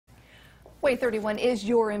Way 31 is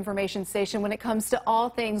your information station when it comes to all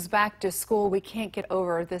things back to school. We can't get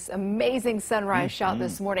over this amazing sunrise shot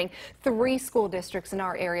this morning. 3 school districts in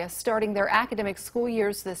our area starting their academic school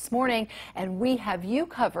years this morning, and we have you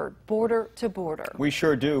covered border to border. We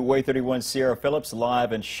sure do. Way 31's Sierra Phillips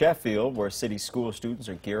live in Sheffield, where city school students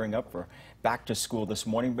are gearing up for back to school this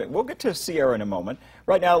morning, but we'll get to Sierra in a moment.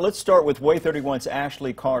 Right now, let's start with Way 31's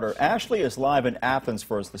Ashley Carter. Ashley is live in Athens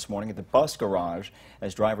for us this morning at the bus garage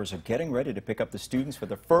as drivers are getting ready to pick up the students for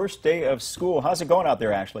the first day of school. How's it going out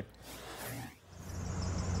there, Ashley?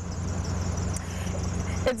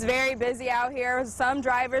 It's very busy out here. Some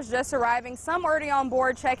drivers just arriving, some already on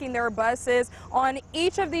board checking their buses. On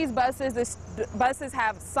each of these buses, the buses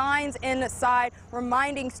have signs inside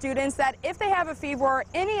reminding students that if they have a fever or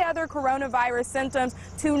any other coronavirus symptoms,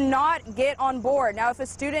 to not get on board. Now, if a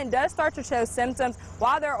student does start to show symptoms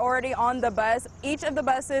while they're already on the bus, each of the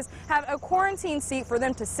buses have a quarantine seat for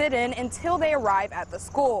them to sit in until they arrive at the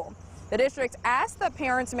school. The district asked that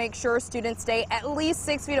parents make sure students stay at least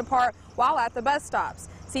 6 feet apart while at the bus stops.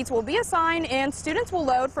 Seats will be assigned and students will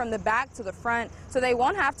load from the back to the front so they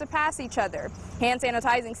won't have to pass each other. Hand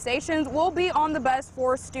sanitizing stations will be on the bus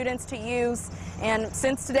for students to use. And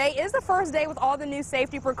since today is the first day with all the new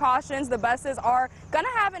safety precautions, the buses are going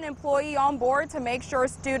to have an employee on board to make sure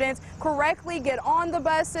students correctly get on the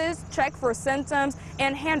buses, check for symptoms,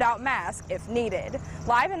 and hand out masks if needed.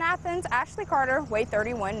 Live in Athens, Ashley Carter, Way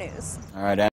 31 News. All right.